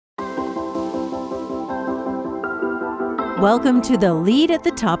Welcome to the Lead at the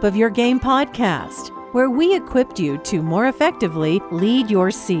Top of Your Game podcast, where we equipped you to more effectively lead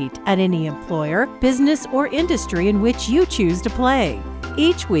your seat at any employer, business, or industry in which you choose to play.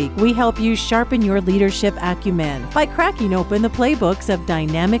 Each week, we help you sharpen your leadership acumen by cracking open the playbooks of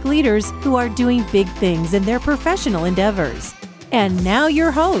dynamic leaders who are doing big things in their professional endeavors. And now your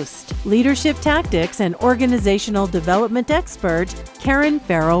host, leadership tactics and organizational development expert, Karen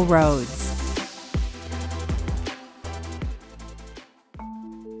Farrell Rhodes.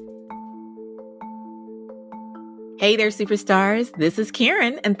 Hey there, superstars. This is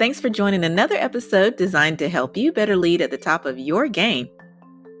Karen, and thanks for joining another episode designed to help you better lead at the top of your game.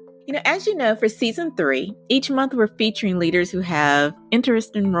 As you know, for season 3, each month we're featuring leaders who have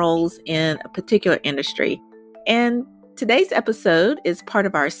interesting roles in a particular industry. And today's episode is part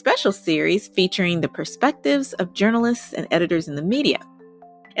of our special series featuring the perspectives of journalists and editors in the media.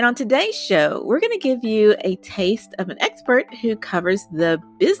 And on today's show, we're going to give you a taste of an expert who covers the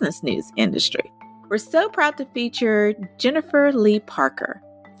business news industry. We're so proud to feature Jennifer Leigh Parker,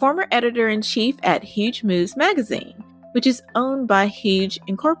 former editor-in-chief at Huge Moves Magazine, which is owned by Huge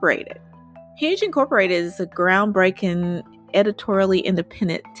Incorporated. Huge Incorporated is a groundbreaking, editorially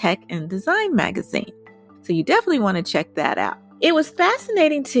independent tech and design magazine. So you definitely want to check that out. It was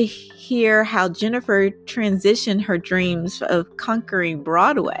fascinating to hear how Jennifer transitioned her dreams of conquering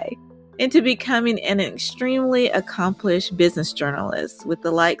Broadway into becoming an extremely accomplished business journalist with the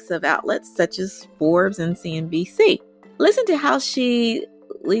likes of outlets such as Forbes and CNBC. Listen to how she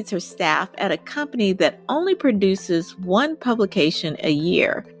leads her staff at a company that only produces one publication a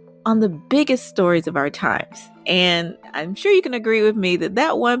year on the biggest stories of our times. And I'm sure you can agree with me that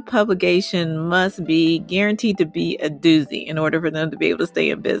that one publication must be guaranteed to be a doozy in order for them to be able to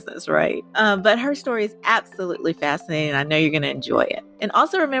stay in business, right? But her story is absolutely fascinating. I know you're going to enjoy it. And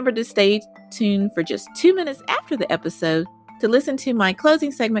also remember to stay tuned for just 2 minutes after the episode to listen to my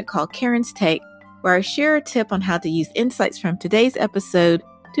closing segment called Karen's Take, where I share a tip on how to use insights from today's episode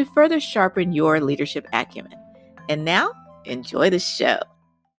to further sharpen your leadership acumen. And now, enjoy the show.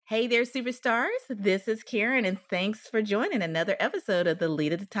 Hey there, superstars. This is Karen, and thanks for joining another episode of the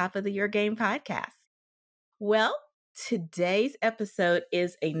Lead at the Top of Your Game podcast. Well, today's episode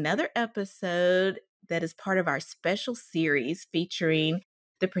is another episode that is part of our special series featuring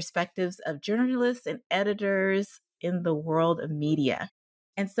the perspectives of journalists and editors in the world of media.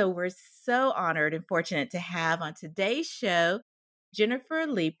 And so we're so honored and fortunate to have on today's show Jennifer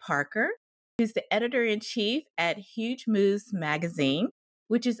Leigh Parker, who's the editor-in-chief at Huge Moves Magazine,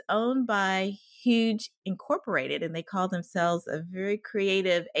 which is owned by Huge Incorporated, and they call themselves a very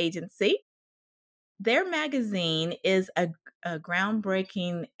creative agency. Their magazine is a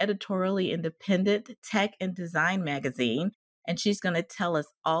groundbreaking, editorially independent tech and design magazine, and she's going to tell us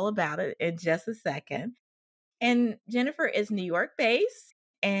all about it in just a second. And Jennifer is New York-based,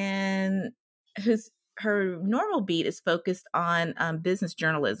 and her normal beat is focused on business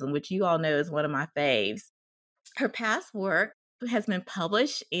journalism, which you all know is one of my faves. Her past work has been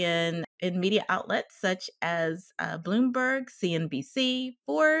published in media outlets such as Bloomberg, CNBC,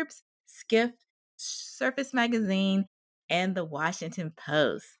 Forbes, Skift, Saveur Magazine, and the Washington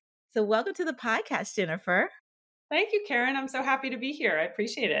Post. So welcome to the podcast, Jennifer. Thank you, Karen. I'm so happy to be here. I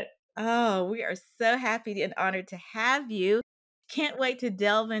appreciate it. Oh, we are so happy and honored to have you. Can't wait to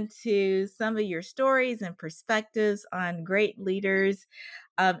delve into some of your stories and perspectives on great leaders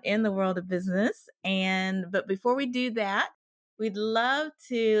in the world of business. But before we do that, we'd love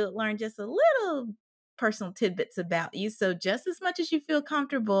to learn just a little personal tidbits about you. So just as much as you feel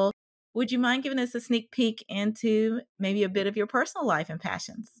comfortable, would you mind giving us a sneak peek into maybe a bit of your personal life and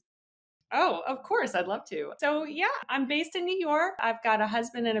passions? Oh, of course. I'd love to. So yeah, I'm based in New York. I've got a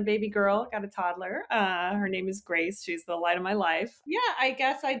husband and a baby girl, got a toddler. Her name is Grace. She's the light of my life. Yeah, I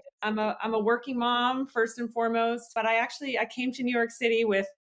guess I'm a working mom first and foremost, but I came to New York City with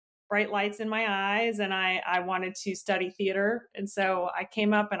bright lights in my eyes, and I wanted to study theater. And so I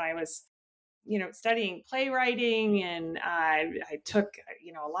came up and I was, studying playwriting, and I took,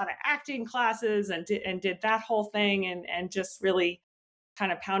 a lot of acting classes and did that whole thing and just really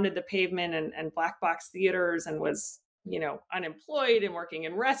kind of pounded the pavement and black box theaters and was, unemployed and working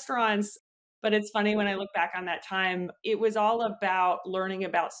in restaurants. But it's funny when I look back on that time, it was all about learning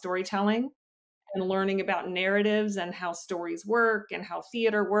about storytelling and learning about narratives and how stories work and how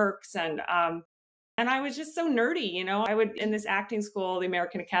theater works. And I was just so nerdy, in this acting school, the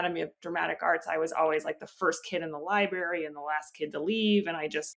American Academy of Dramatic Arts, I was always like the first kid in the library and the last kid to leave. And I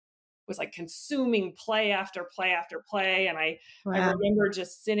just was like consuming play after play after play. And I remember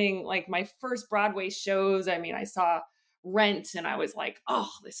just sitting, like my first Broadway shows. I mean, I saw Rent and I was like,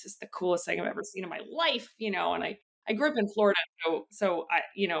 oh, this is the coolest thing I've ever seen in my life, and I I grew up in Florida. So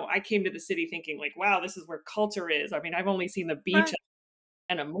I came to the city thinking like, wow, this is where culture is. I mean, I've only seen the beach Right.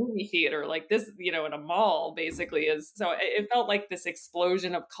 and a movie theater like this, in a mall basically is. So it felt like this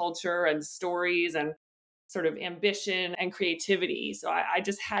explosion of culture and stories and sort of ambition and creativity. So I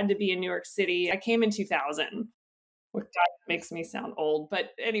just had to be in New York City. I came in 2000, which makes me sound old.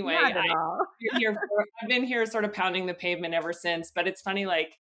 But anyway, Not at all. I've been here sort of pounding the pavement ever since. But it's funny,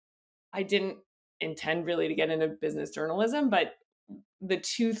 like I didn't intend really to get into business journalism, but the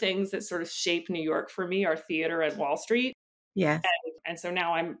two things that sort of shape New York for me are theater and Wall Street. Yes. And so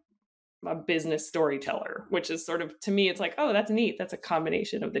now I'm a business storyteller, which is sort of, to me, it's like, oh, that's neat. That's a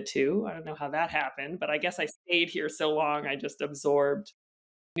combination of the two. I don't know how that happened, but I guess I stayed here so long, I just absorbed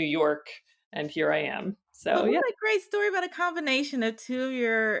New York, and here I am. So, But yeah. what a great story about a combination of two of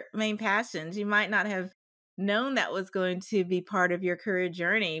your main passions. You might not have known that was going to be part of your career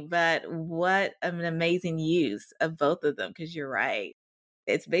journey, but what an amazing use of both of them, because you're right.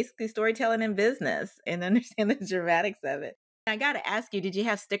 It's basically storytelling in business and understand the dramatics of it. I got to ask you, did you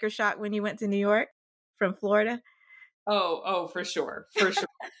have sticker shock when you went to New York from Florida? Oh, for sure. For sure.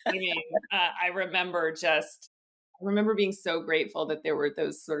 I mean, I remember being so grateful that there were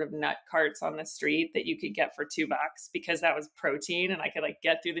those sort of nut carts on the street that you could get for $2 because that was protein and I could like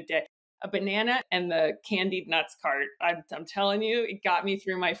get through the day. A banana and the candied nuts cart. I'm telling you, it got me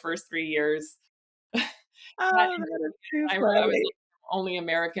through my first 3 years. Oh, That that is too I was funny. like the only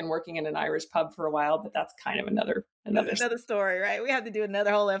American working in an Irish pub for a while, but that's kind of another That's another story, right? We have to do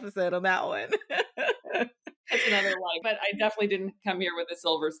another whole episode on that one. that's another life. But I definitely didn't come here with a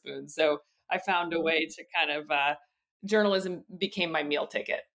silver spoon. So I found a way to kind of journalism became my meal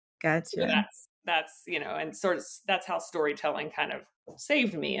ticket. So Gotcha. that's and sort of that's how storytelling kind of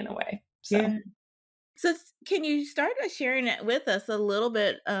saved me in a way. So Yeah. So, can you start by sharing it with us a little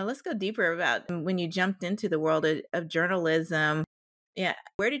bit? Let's go deeper about when you jumped into the world of journalism. Yeah.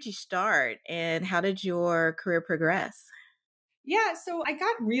 Where did you start and how did your career progress? yeah, so I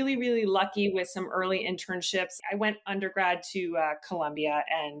got really, really lucky with some early internships. I went undergrad to Columbia,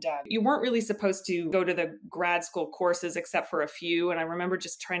 and you weren't really supposed to go to the grad school courses except for a few. And I remember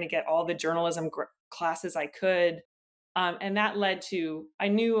just trying to get all the journalism classes I could. And that led to, I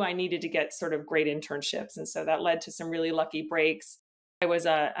knew I needed to get sort of great internships. And so that led to some really lucky breaks. I was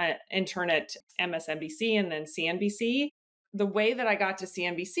an intern at MSNBC and then CNBC. The way that I got to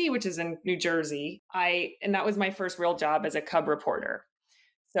CNBC, which is in New Jersey, and that was my first real job as a cub reporter.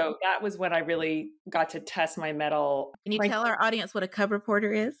 So that was when I really got to test my mettle. Can you tell our audience what a cub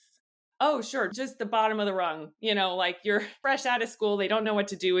reporter is? Oh, sure. Just the bottom of the rung. Like you're fresh out of school. They don't know what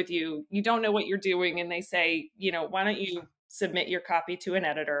to do with you. You don't know what you're doing. And they say, why don't you submit your copy to an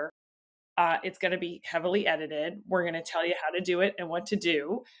editor? It's going to be heavily edited. We're going to tell you how to do it and what to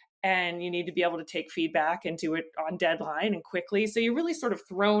do. And you need to be able to take feedback and do it on deadline and quickly. So you're really sort of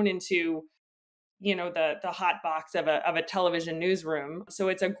thrown into, the hot box of a television newsroom. So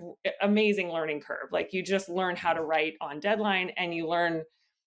it's a amazing learning curve. Like you just learn how to write on deadline and you learn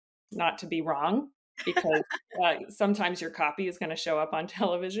not to be wrong because sometimes your copy is going to show up on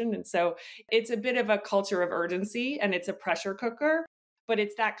television. And so it's a bit of a culture of urgency and it's a pressure cooker, but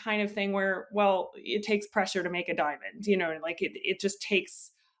it's that kind of thing where, well, it takes pressure to make a diamond, like it just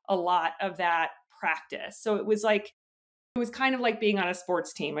takes a lot of that practice. So it was kind of like being on a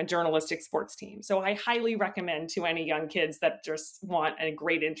sports team, a journalistic sports team. So I highly recommend to any young kids that just want a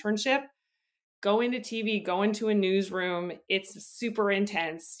great internship, go into TV, go into a newsroom. It's super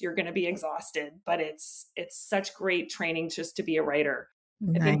intense. You're going to be exhausted, but it's such great training just to be a writer.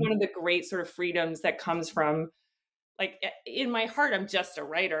 Nice. I think one of the great sort of freedoms that comes from, like, in my heart, I'm just a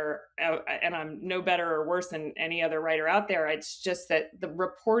writer and I'm no better or worse than any other writer out there. It's just that the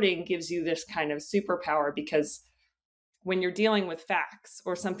reporting gives you this kind of superpower because when you're dealing with facts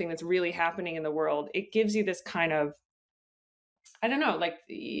or something that's really happening in the world, it gives you this kind of, I don't know, like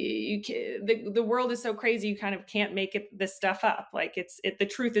the world is so crazy, you kind of can't make this stuff up. Like the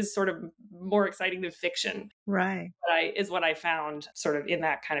truth is sort of more exciting than fiction. Right. Is what I found sort of in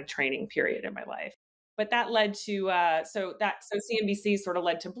that kind of training period in my life. But that led to so CNBC sort of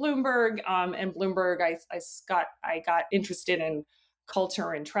led to Bloomberg, and Bloomberg I got interested in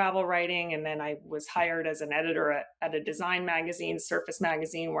culture and travel writing, and then I was hired as an editor at a design magazine, Surface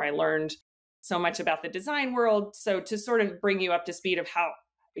Magazine, where I learned so much about the design world. So to sort of bring you up to speed of how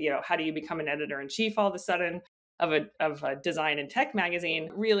do you become an editor in chief all of a sudden of a design and tech magazine,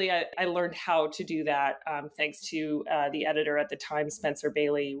 really I learned how to do that thanks to the editor at the time, Spencer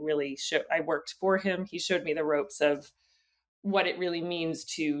Bailey. I worked for him. He showed me the ropes of what it really means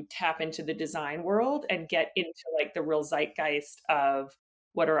to tap into the design world and get into like the real zeitgeist of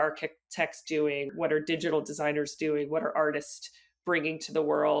what are architects doing? What are digital designers doing? What are artists bringing to the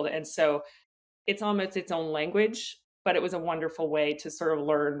world? And so it's almost its own language, but it was a wonderful way to sort of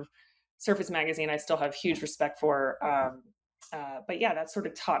learn. Surface Magazine, I still have huge respect for. But yeah, that sort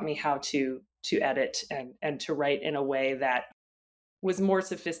of taught me how to edit and to write in a way that was more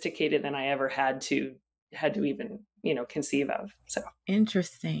sophisticated than I ever had to even, conceive of. So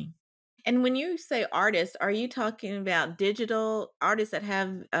Interesting. And when you say artists, are you talking about digital artists that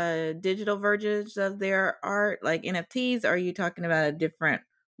have digital versions of their art, like NFTs? Or are you talking about a different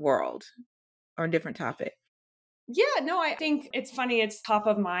world or a different topic? yeah, no, I think it's funny. It's top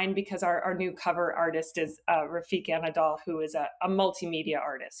of mind because our new cover artist is Rafik Anadol, who is a multimedia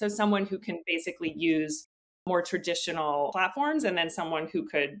artist. So someone who can basically use more traditional platforms, and then someone who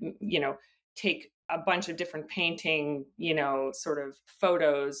could, take a bunch of different painting, sort of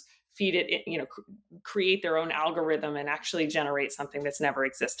photos, feed it, create their own algorithm and actually generate something that's never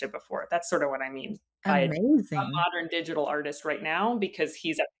existed before. That's sort of what I mean by a Amazing. modern digital artist right now, because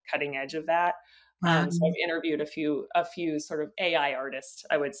he's at the cutting edge of that. Wow. So I've interviewed a few sort of AI artists,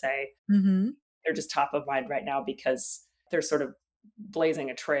 I would say. Mm-hmm. They're just top of mind right now because they're sort of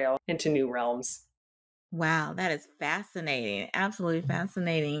blazing a trail into new realms. Wow, that is fascinating. Absolutely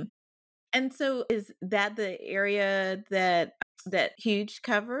fascinating. And so is that the area that Huge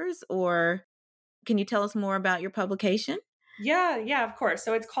covers, or can you tell us more about your publication? Yeah, of course.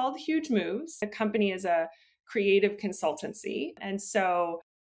 So it's called Huge Moves. The company is a creative consultancy. And so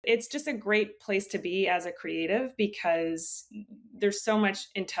it's just a great place to be as a creative because there's so much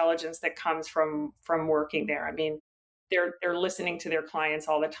intelligence that comes from working there. I mean, they're listening to their clients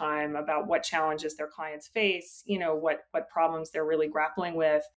all the time about what challenges their clients face, what problems they're really grappling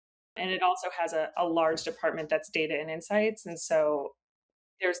with. And it also has a large department that's data and insights. And so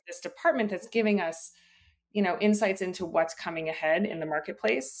there's this department that's giving us, insights into what's coming ahead in the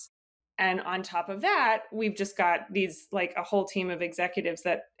marketplace. And on top of that, we've just got these, like, a whole team of executives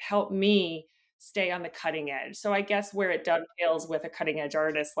that help me stay on the cutting edge. So I guess where it dovetails with a cutting edge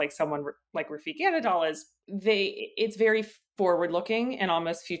artist like someone like Rafik Anadol is it's very forward looking and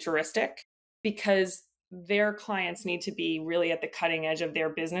almost futuristic, because their clients need to be really at the cutting edge of their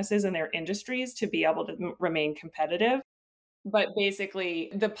businesses and their industries to be able to remain competitive. But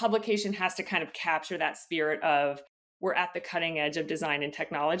basically, the publication has to kind of capture that spirit of, we're at the cutting edge of design and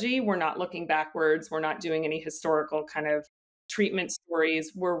technology. We're not looking backwards. We're not doing any historical kind of treatment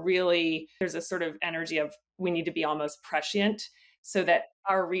stories. There's a sort of energy of, we need to be almost prescient so that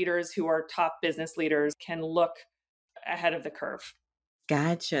our readers who are top business leaders can look ahead of the curve.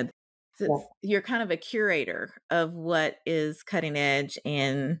 Gotcha. So you're kind of a curator of what is cutting edge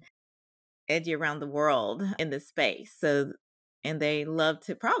and edgy around the world in this space. So, and they love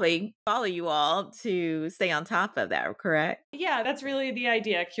to probably follow you all to stay on top of that, correct? Yeah, that's really the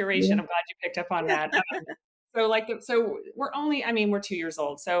idea, curation. Yeah. I'm glad you picked up on that. So we're 2 years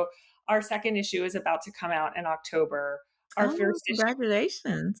old. So our second issue is about to come out in October. Our Oh, first issue.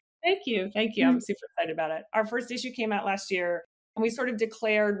 congratulations. Thank you. I'm super excited about it. Our first issue came out last year, and we sort of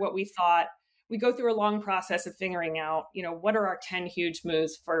declared what we thought. We go through a long process of figuring out, what are our 10 huge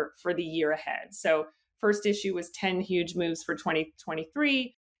moves for the year ahead. So first issue was 10 huge moves for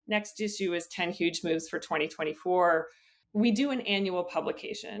 2023. Next issue is 10 huge moves for 2024. We do an annual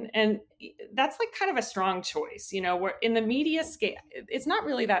publication, and that's like kind of a strong choice. We're in the media scale. It's not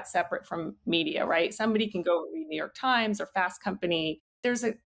really that separate from media, right? Somebody can go read New York Times or Fast Company. There's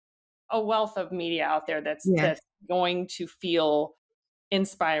a wealth of media out there that's going to feel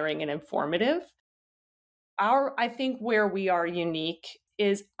inspiring and informative. I think where we are unique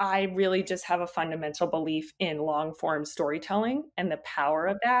is I really just have a fundamental belief in long form storytelling and the power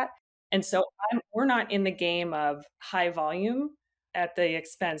of that. And so we're not in the game of high volume at the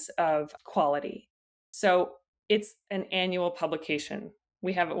expense of quality. So it's an annual publication.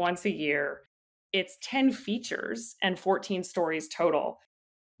 We have it once a year. It's 10 features and 14 stories total.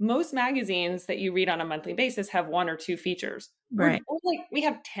 Most magazines that you read on a monthly basis have 1 or 2 features. Right. We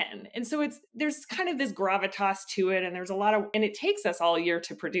have 10. And so there's kind of this gravitas to it. And and it takes us all year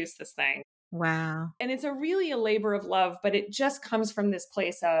to produce this thing. Wow. And it's really a labor of love, but it just comes from this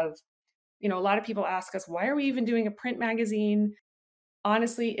place of, a lot of people ask us, why are we even doing a print magazine?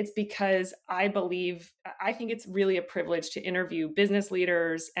 Honestly, it's because I think it's really a privilege to interview business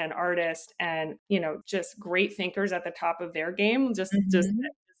leaders and artists and, just great thinkers at the top of their game, just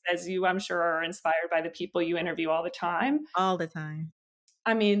as you, I'm sure, are inspired by the people you interview all the time. All the time.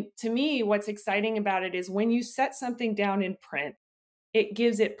 I mean, to me, what's exciting about it is when you set something down in print, it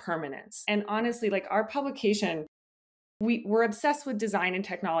gives it permanence. And honestly, like our publication, we're obsessed with design and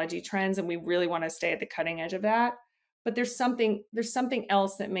technology trends, and we really want to stay at the cutting edge of that. But there's something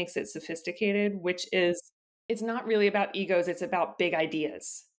else that makes it sophisticated, which is it's not really about egos, it's about big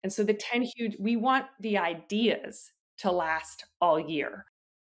ideas. And so the 10 huge we want the ideas to last all year.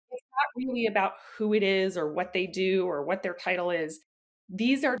 It's not really about who it is or what they do or what their title is.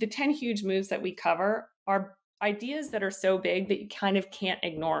 These are the 10 huge moves that we cover are ideas that are so big that you kind of can't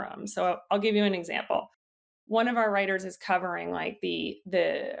ignore them. So I'll give you an example. One of our writers is covering like the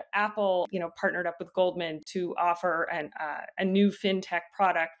Apple, partnered up with Goldman to offer a new fintech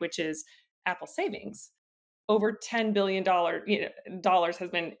product, which is Apple Savings. Over $10 billion dollars has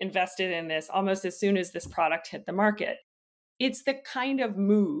been invested in this almost as soon as this product hit the market. It's the kind of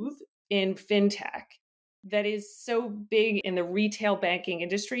move in fintech that is so big in the retail banking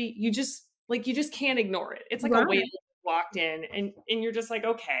industry. You just can't ignore it. It's like a wave Right. walked in and you're just like,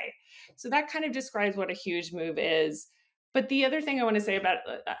 okay. So that kind of describes what a huge move is. But the other thing I want to say about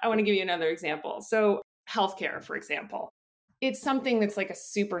I want to give you another example. So healthcare, for example. It's something that's like a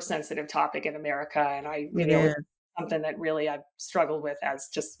super sensitive topic in America. And It is. it's something that really I've struggled with as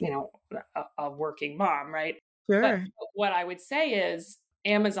just, a working mom, right? But Sure. what I would say is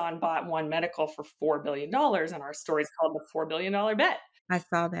Amazon bought One Medical for $4 billion, and our story is called the $4 billion bet. I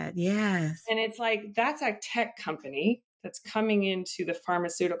saw that. Yes. And it's like, that's a tech company that's coming into the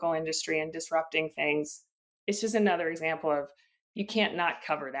pharmaceutical industry and disrupting things. It's just another example of you can't not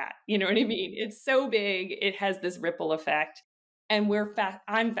cover that. You know what I mean? It's so big, it has this ripple effect. And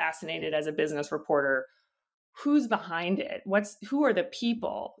I'm fascinated as a business reporter. Who's behind it? Who are the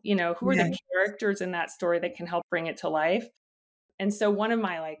people? Who are the Yes. characters in that story that can help bring it to life? And so one of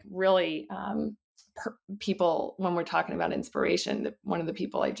my like really people, when we're talking about inspiration, one of the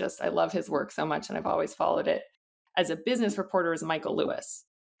people I love his work so much and I've always followed it as a business reporter is Michael Lewis.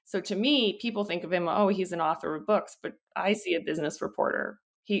 So to me, people think of him, oh, he's an author of books, but I see a business reporter.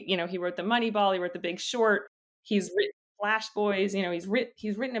 He wrote the Moneyball, he wrote the Big Short, he's written Flash Boys,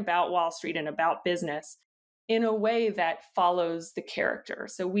 he's written about Wall Street and about business in a way that follows the character.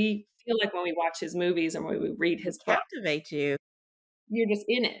 So we feel like when we watch his movies and when we read his book, Captivate you. you're just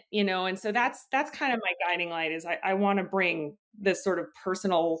in it, and so that's kind of my guiding light is I want to bring this sort of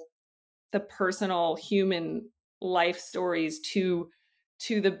the personal human life stories to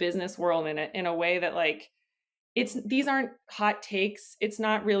the business world in a way that like these aren't hot takes. It's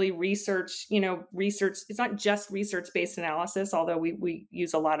not really research, it's not just research based analysis, although we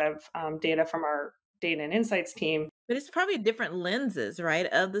use a lot of data from our data and insights team. But it's probably different lenses, right,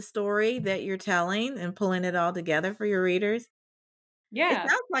 of the story that you're telling and pulling it all together for your readers. It Yeah.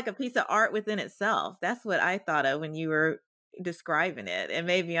 sounds like a piece of art within itself. That's what I thought of when you were describing it. And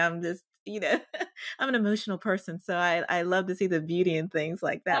maybe I'm just, I'm an emotional person, so I love to see the beauty in things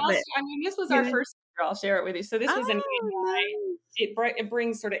like that. But This was our yeah. first year. I'll share it with you. So this was an Oh, AI. nice. It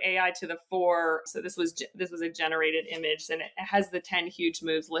brings sort of AI to the fore. So this was a generated image, and it has the 10 huge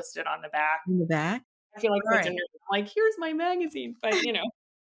moves listed on the back. In the back. I feel like All such a right. nerd. I'm like, here's my magazine, but Well,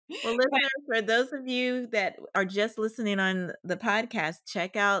 but listeners, for those of you that are just listening on the podcast,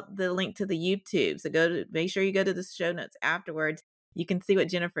 check out the link to the YouTube. So make sure you go to the show notes afterwards. You can see what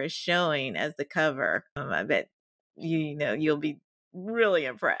Jennifer is showing as the cover. I bet you'll be really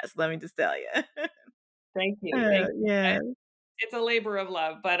impressed. Let me just tell you. thank you, thank you. Yeah. It's a labor of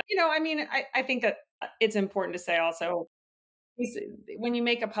love, but I think that it's important to say also when you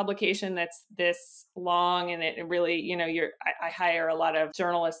make a publication that's this long and it really, I hire a lot of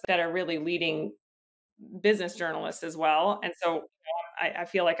journalists that are really leading business journalists as well. And so I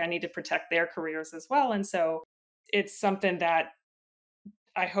feel like I need to protect their careers as well. And so it's something that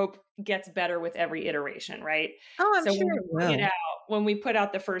I hope gets better with every iteration, right? Oh, I'm So sure it will. when we put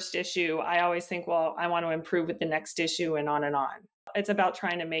out the first issue, I always think, well, I want to improve with the next issue and on and on. It's about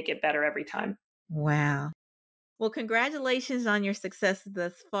trying to make it better every time. Wow. Well, congratulations on your success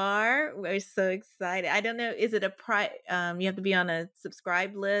thus far. We're so excited. I don't know, is it you have to be on a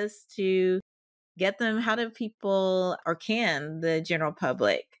subscribe list to get them? How do people, or can the general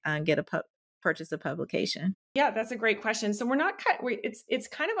public get purchase a publication? Yeah, that's a great question. So we're not it's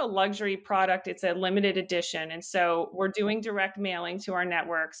kind of a luxury product. It's a limited edition, and so we're doing direct mailing to our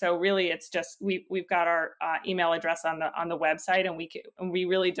network. So really, it's just we've got our email address on the website, and we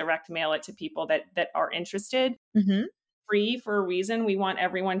really direct mail it to people that are interested. Mm-hmm. Free for a reason. We want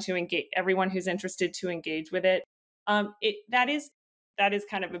everyone to engage, everyone who's interested to engage with it. That is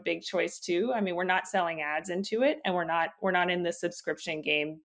kind of a big choice too. I mean, we're not selling ads into it, and we're not in the subscription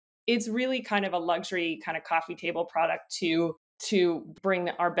game. It's really kind of a luxury kind of coffee table product to bring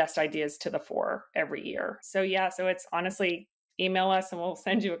our best ideas to the fore every year. So yeah, so it's honestly email us and we'll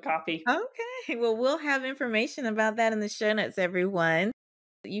send you a copy. Okay. Well, we'll have information about that in the show notes, everyone.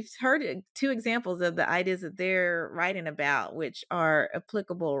 You've heard two examples of the ideas that they're writing about, which are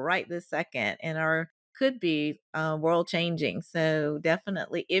applicable right this second and are could be world changing. So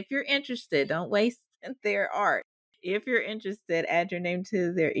definitely, if you're interested, don't waste their art. If you're interested, add your name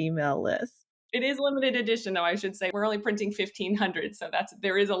to their email list. It is limited edition, though. I should say we're only printing 1,500, so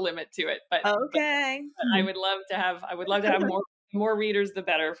there is a limit to it. But Okay. I would love to have more readers, the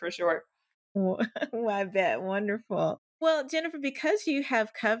better, for sure. Well, I bet. Wonderful. Well, Jennifer, because you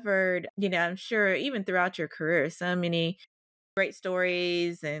have covered, I'm sure even throughout your career, so many great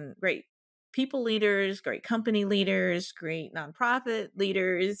stories and great people leaders, great company leaders, great nonprofit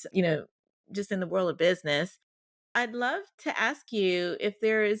leaders, just in the world of business. I'd love to ask you if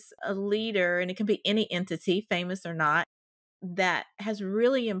there is a leader, and it can be any entity, famous or not, that has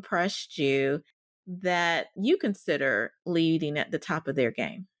really impressed you that you consider leading at the top of their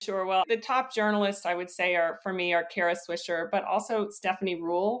game. Sure. Well, the top journalists I would say for me are Kara Swisher, but also Stephanie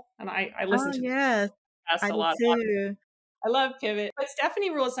Rule. And I listen Oh, to yes. the podcast I a do lot. too. I love Pivot. But Stephanie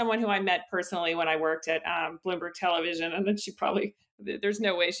Rule is someone who I met personally when I worked at Bloomberg Television. And then there's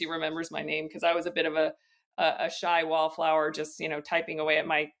no way she remembers my name because I was a bit of a shy wallflower, just, typing away at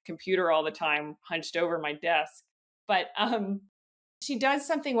my computer all the time, hunched over my desk. But she does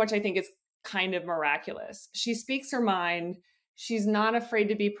something which I think is kind of miraculous. She speaks her mind. She's not afraid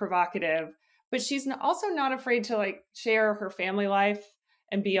to be provocative, but she's also not afraid to share her family life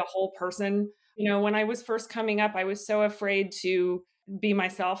and be a whole person. When I was first coming up, I was so afraid to be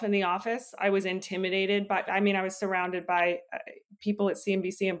myself in the office. I was intimidated I was surrounded by people at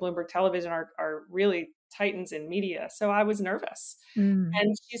CNBC and Bloomberg Television are really titans in media. So I was nervous.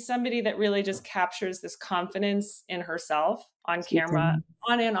 And she's somebody that really just captures this confidence in herself on camera,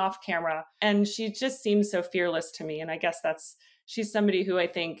 on and off camera. And she just seems so fearless to me. And I guess she's somebody who I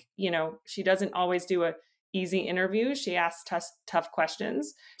think, she doesn't always do a easy interview. She asks tough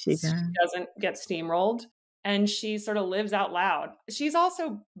questions. She doesn't get steamrolled. And she sort of lives out loud. She's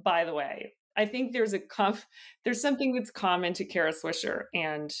also, by the way, I think there's something that's common to Kara Swisher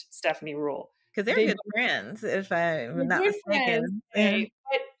and Stephanie Rule. Because they're good friends, if I'm not mistaken.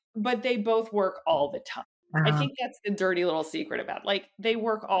 But they both work all the time. I think that's the dirty little secret about they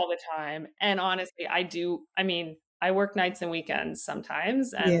work all the time. And honestly, I work nights and weekends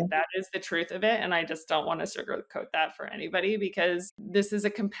sometimes, and that is the truth of it. And I just don't want to sugarcoat that for anybody because this is a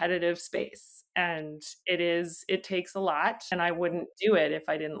competitive space and it takes a lot. And I wouldn't do it if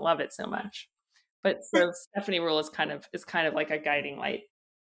I didn't love it so much. But so Stephanie Rule is kind of like a guiding light.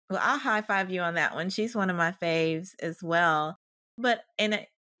 Well, I'll high five you on that one. She's one of my faves as well.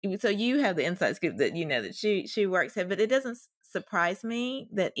 So you have the inside scoop that that she works at, but it doesn't surprise me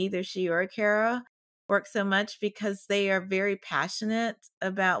that either she or Kara work so much because they are very passionate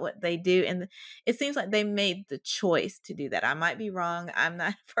about what they do. And it seems like they made the choice to do that. I might be wrong. I'm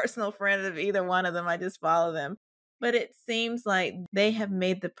not a personal friend of either one of them. I just follow them. But it seems like they have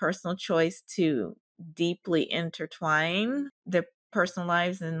made the personal choice to deeply intertwine their personal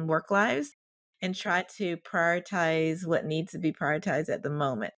lives and work lives and try to prioritize what needs to be prioritized at the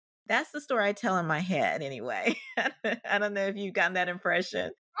moment. That's the story I tell in my head anyway. I don't know if you've gotten that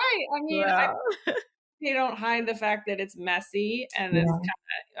impression. Right. They don't hide the fact that it's messy and it's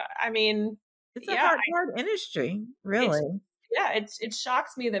it's a hard industry, really. It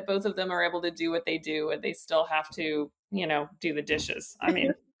shocks me that both of them are able to do what they do and they still have to, do the dishes.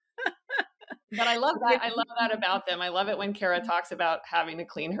 But I love that. I love that about them. I love it when Kara talks about having to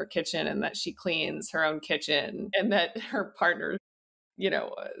clean her kitchen and that she cleans her own kitchen and that her partner,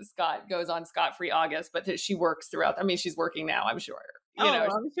 Scott goes on scot-free August, but that she works throughout. She's working now, I'm sure.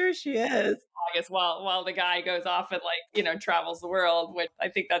 I'm sure she is. August while the guy goes off and travels the world, which I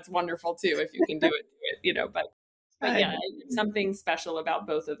think that's wonderful too, if you can do it, but yeah, something special about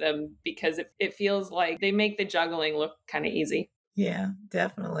both of them because it feels like they make the juggling look kind of easy. Yeah,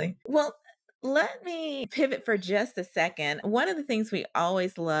 definitely. Well, let me pivot for just a second. One of the things we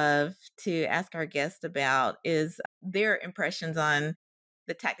always love to ask our guests about is their impressions on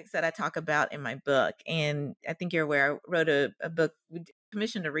the tactics that I talk about in my book. And I think you're aware, I wrote a book, we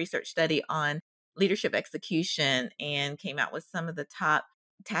commissioned a research study on leadership execution and came out with some of the top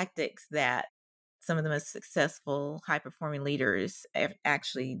tactics that some of the most successful high-performing leaders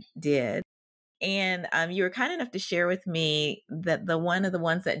actually did. And you were kind enough to share with me that one of the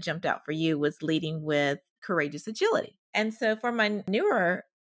ones that jumped out for you was leading with courageous agility. And so for my newer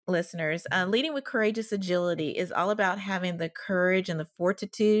listeners, leading with courageous agility is all about having the courage and the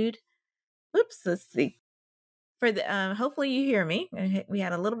fortitude. Oops, let's see. For the hopefully you hear me. We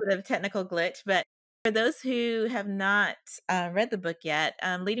had a little bit of a technical glitch, but for those who have not read the book yet,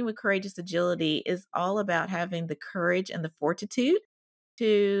 leading with courageous agility is all about having the courage and the fortitude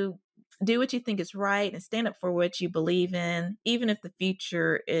to do what you think is right and stand up for what you believe in, even if the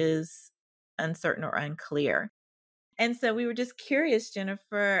future is uncertain or unclear. And so we were just curious,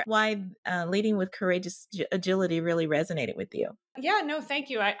 Jennifer, why leading with courageous agility really resonated with you. Yeah, no, thank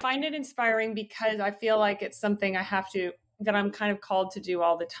you. I find it inspiring because I feel like it's something that I'm kind of called to do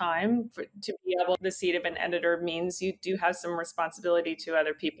all the time. To be able, the seat of an editor means you do have some responsibility to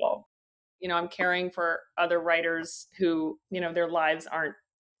other people. I'm caring for other writers who, their lives aren't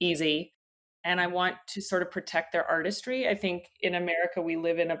easy. And I want to sort of protect their artistry. I think in America, we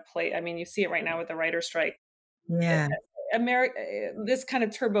live in a place, I mean, you see it right now with the writer strike. Yeah. America, this kind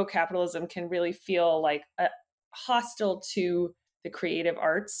of turbo capitalism can really feel like hostile to the creative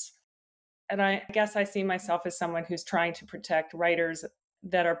arts. And I guess I see myself as someone who's trying to protect writers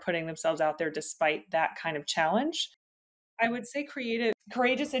that are putting themselves out there despite that kind of challenge. I would say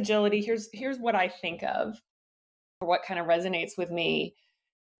courageous agility. Here's what I think of, or what kind of resonates with me,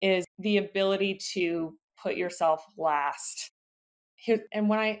 is the ability to put yourself last. And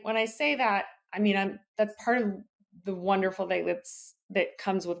when I say that, I mean that's part of the wonderful thing that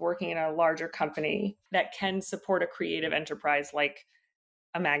comes with working in a larger company that can support a creative enterprise like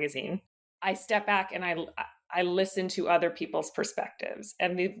a magazine. I step back and I listen to other people's perspectives,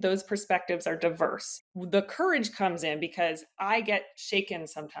 and those perspectives are diverse. The courage comes in because I get shaken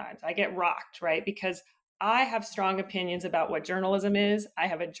sometimes. I get rocked, right? Because I have strong opinions about what journalism is. I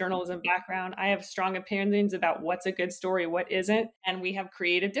have a journalism background. I have strong opinions about what's a good story, what isn't, and we have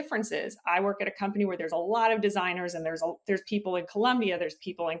creative differences. I work at a company where there's a lot of designers, and there's people in Colombia, there's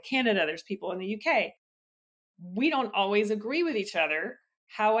people in Canada, there's people in the UK. We don't always agree with each other.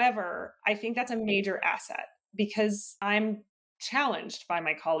 However, I think that's a major asset because I'm challenged by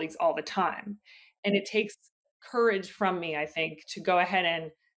my colleagues all the time. And it takes courage from me, I think, to go ahead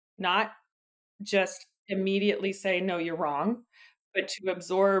and not just immediately say, no, you're wrong, but to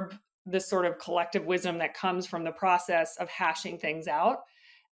absorb the sort of collective wisdom that comes from the process of hashing things out,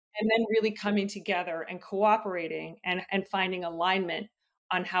 and then really coming together and cooperating and finding alignment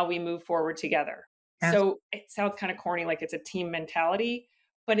on how we move forward together. So it sounds kind of corny, like it's a team mentality,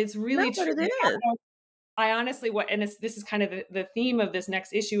 but it's really That's what true. it is. I honestly, this is kind of the theme of this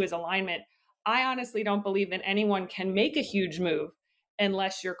next issue is alignment. I honestly don't believe that anyone can make a huge move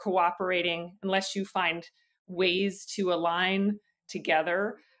unless you're cooperating, unless you find ways to align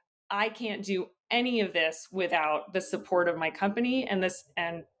together. I can't do any of this without the support of my company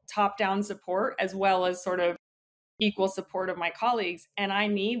and top-down support, as well as sort of equal support of my colleagues. And I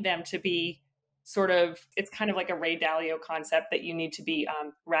need them to be it's kind of like a Ray Dalio concept that you need to be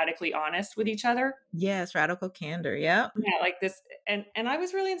radically honest with each other. Yes, radical candor. Yeah. Yeah, like this. And I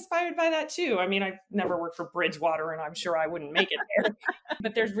was really inspired by that too. I mean, I've never worked for Bridgewater and I'm sure I wouldn't make it there,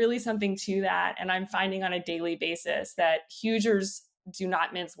 but there's really something to that. And I'm finding on a daily basis that Hugers do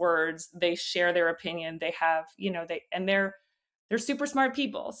not mince words. They share their opinion. They have, they're super smart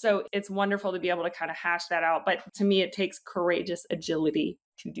people. So it's wonderful to be able to kind of hash that out. But to me, it takes courageous agility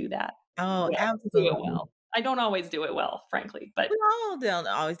to do that. Oh, Do it absolutely. well. I don't always do it well, frankly, but We all don't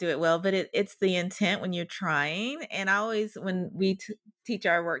always do it well, but it's the intent when you're trying. And I always, when we teach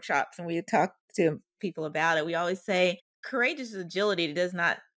our workshops and we talk to people about it, we always say courageous agility does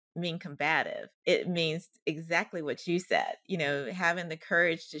not mean combative. It means exactly what you said, having the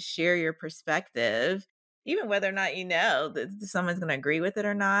courage to share your perspective, even whether or not that someone's going to agree with it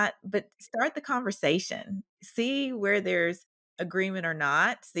or not, but start the conversation, see where there's agreement or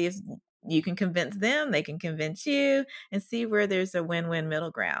not, see if you can convince them, they can convince you, and see where there's a win-win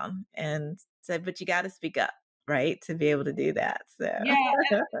middle ground. And so, but you got to speak up, right, to be able to do that. So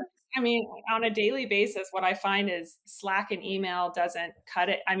yeah. I mean, on a daily basis, what I find is Slack and email doesn't cut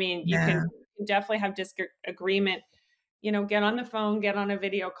it. I mean, you can definitely have disagreement, get on the phone, get on a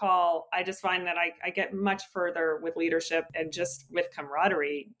video call. I just find that I get much further with leadership and just with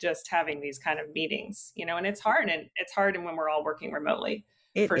camaraderie, just having these kind of meetings, and it's hard. And it's hard when we're all working remotely.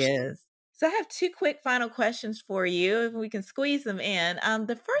 It is. So I have two quick final questions for you, if we can squeeze them in.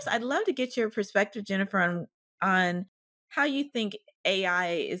 The first, I'd love to get your perspective, Jennifer, on how you think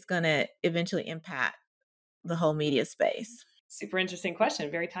AI is going to eventually impact the whole media space. Super interesting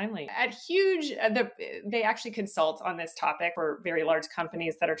question. Very timely. At Huge, they actually consult on this topic for very large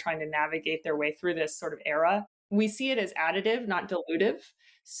companies that are trying to navigate their way through this sort of era. We see it as additive, not dilutive.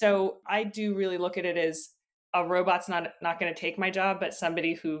 So I do really look at it as a robot's not going to take my job, but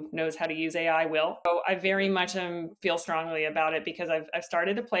somebody who knows how to use AI will. So I very much feel strongly about it because I've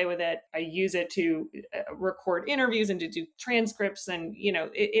started to play with it. I use it to record interviews and to do transcripts. And,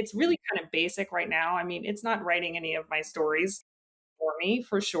 it's really kind of basic right now. I mean, it's not writing any of my stories for me,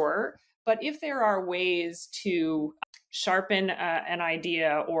 for sure. But if there are ways to sharpen an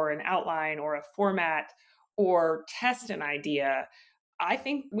idea or an outline or a format or test an idea, I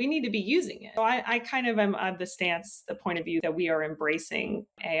think we need to be using it. So I kind of am of the point of view that we are embracing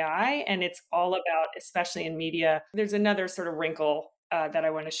AI, and it's all about, especially in media. There's another sort of wrinkle that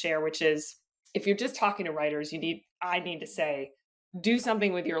I want to share, which is if you're just talking to writers, I need to say, do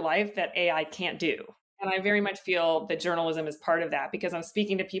something with your life that AI can't do. And I very much feel that journalism is part of that, because I'm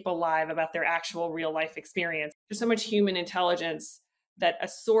speaking to people live about their actual real life experience. There's so much human intelligence that a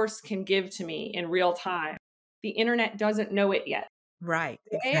source can give to me in real time. The internet doesn't know it yet. Right.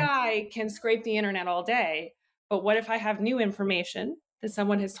 Exactly. AI can scrape the internet all day, but what if I have new information that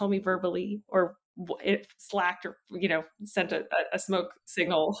someone has told me verbally, or it slacked, or sent a smoke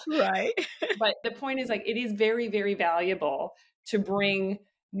signal? Right. But the point is, like, it is very, very valuable to bring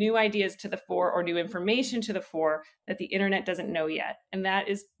new ideas to the fore or new information to the fore that the internet doesn't know yet. And that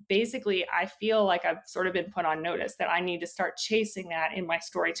is basically, I feel like I've sort of been put on notice that I need to start chasing that in my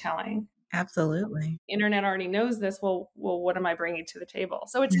storytelling. Absolutely. Internet already knows this. Well, what am I bringing to the table?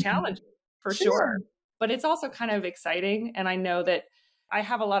 So it's challenging for sure, but it's also kind of exciting. And I know that I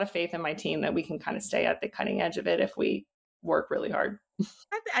have a lot of faith in my team that we can kind of stay at the cutting edge of it if we work really hard.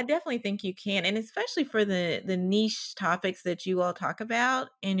 I definitely think you can. And especially for the niche topics that you all talk about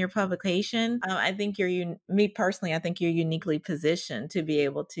in your publication, I think me personally, I think you're uniquely positioned to be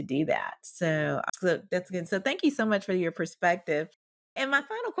able to do that. So that's good. So thank you so much for your perspective. And my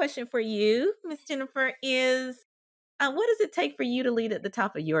final question for you, Miss Jennifer, is what does it take for you to lead at the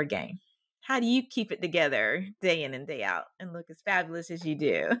top of your game? How do you keep it together day in and day out and look as fabulous as you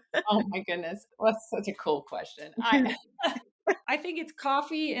do? Oh my goodness. That's such a cool question. I think it's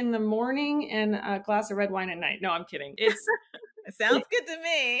coffee in the morning and a glass of red wine at night. No, I'm kidding. It sounds good to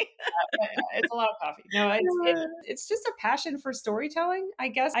me. It's a lot of coffee. No, it's just a passion for storytelling, I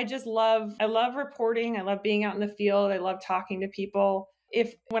guess. I love reporting. I love being out in the field. I love talking to people.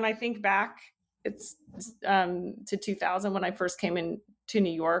 When I think back, it's to 2000 when I first came into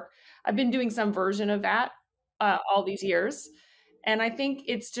New York, I've been doing some version of that all these years. And I think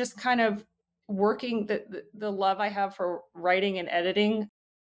it's just kind of working the love I have for writing and editing.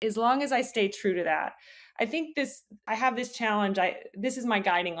 As long as I stay true to that, I think I have this challenge. This is my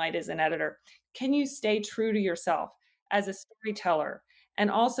guiding light as an editor. Can you stay true to yourself as a storyteller and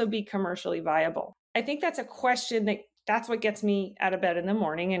also be commercially viable? I think that's a question that's what gets me out of bed in the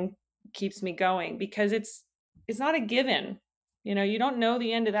morning and keeps me going, because it's not a given. You don't know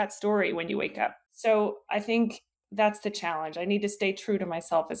the end of that story when you wake up. So I think that's the challenge. I need to stay true to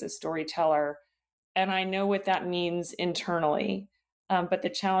myself as a storyteller. And I know what that means internally. But the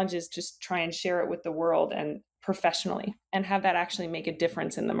challenge is just try and share it with the world and professionally and have that actually make a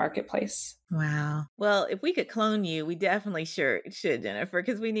difference in the marketplace. Wow. Well, if we could clone you, we definitely should, Jennifer,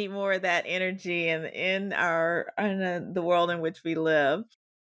 because we need more of that energy in the world in which we live.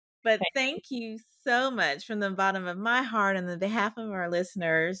 But thank you so much from the bottom of my heart and on behalf of our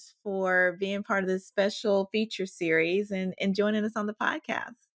listeners for being part of this special feature series and joining us on the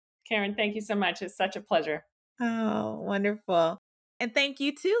podcast. Karen, thank you so much. It's such a pleasure. Oh, wonderful. And thank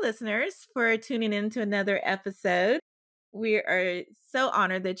you too, listeners, for tuning in to another episode. We are so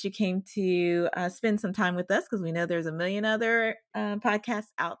honored that you came to spend some time with us, because we know there's a million other podcasts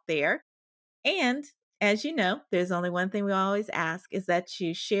out there. And as you know, there's only one thing we always ask, is that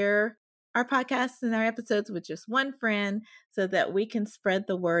you share our podcasts and our episodes with just one friend so that we can spread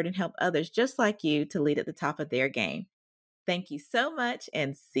the word and help others just like you to lead at the top of their game. Thank you so much,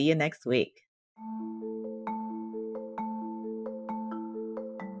 and see you next week.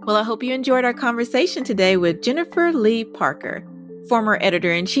 Well, I hope you enjoyed our conversation today with Jennifer Leigh Parker, former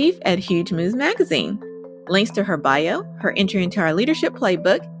editor-in-chief at Huge Moves Magazine. Links to her bio, her entry into our leadership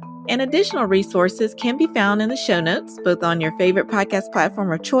playbook, and additional resources can be found in the show notes, both on your favorite podcast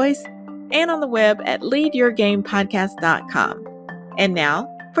platform of choice and on the web at leadyourgamepodcast.com. And now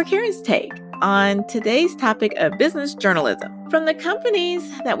for Karen's take on today's topic of business journalism. From the companies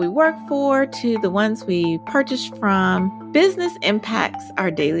that we work for to the ones we purchase from, business impacts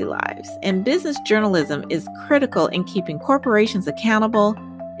our daily lives, and business journalism is critical in keeping corporations accountable,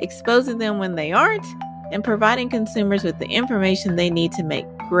 exposing them when they aren't, and providing consumers with the information they need to make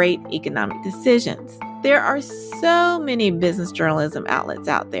great economic decisions. There are so many business journalism outlets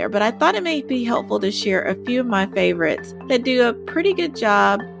out there, but I thought it may be helpful to share a few of my favorites that do a pretty good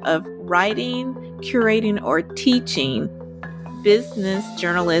job of writing, curating, or teaching business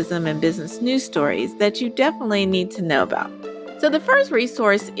journalism and business news stories that you definitely need to know about. So the first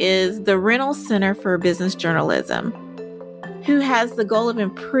resource is the Reynolds Center for Business Journalism, who has the goal of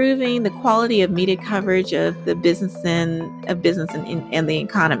improving the quality of media coverage of the business and the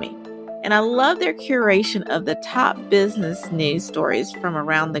economy. And I love their curation of the top business news stories from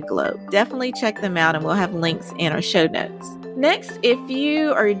around the globe. Definitely check them out, and we'll have links in our show notes. Next, if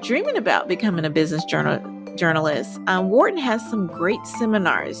you are dreaming about becoming a business journalist, Wharton has some great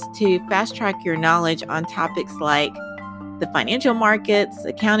seminars to fast track your knowledge on topics like the financial markets,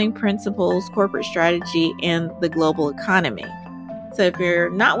 accounting principles, corporate strategy, and the global economy. So if you're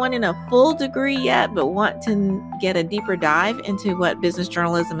not wanting a full degree yet, but want to get a deeper dive into what business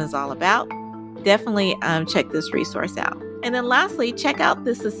journalism is all about, definitely check this resource out. And then lastly, check out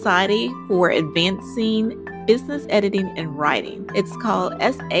the Society for Advancing Business Editing and Writing. It's called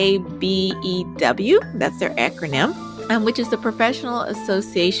SABEW, that's their acronym, which is the Professional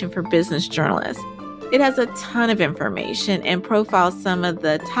Association for Business Journalists. It has a ton of information and profiles some of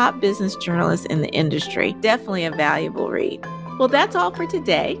the top business journalists in the industry. Definitely a valuable read. Well, that's all for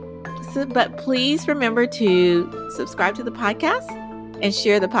today. But please remember to subscribe to the podcast and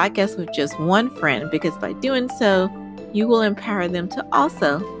share the podcast with just one friend, because by doing so, you will empower them to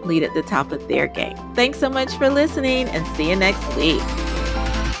also lead at the top of their game. Thanks so much for listening, and see you next week.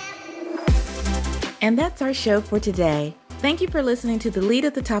 And that's our show for today. Thank you for listening to the Lead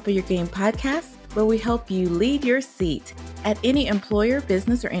at the Top of Your Game podcast, where we help you lead your seat at any employer,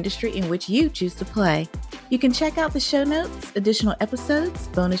 business, or industry in which you choose to play. You can check out the show notes, additional episodes,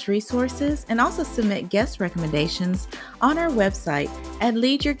 bonus resources, and also submit guest recommendations on our website at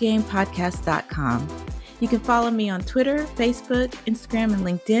leadyourgamepodcast.com. You can follow me on Twitter, Facebook, Instagram, and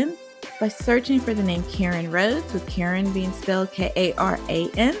LinkedIn by searching for the name Karen Rhodes, with Karen being spelled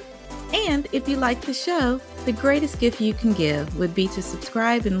Karan. And if you like the show, the greatest gift you can give would be to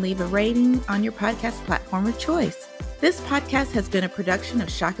subscribe and leave a rating on your podcast platform of choice. This podcast has been a production of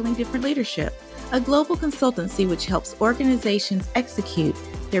Shockingly Different Leadership, a global consultancy which helps organizations execute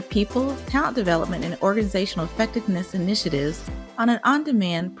their people, talent development, and organizational effectiveness initiatives on an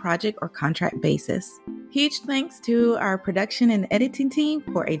on-demand project or contract basis. Huge thanks to our production and editing team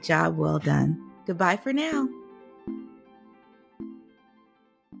for a job well done. Goodbye for now.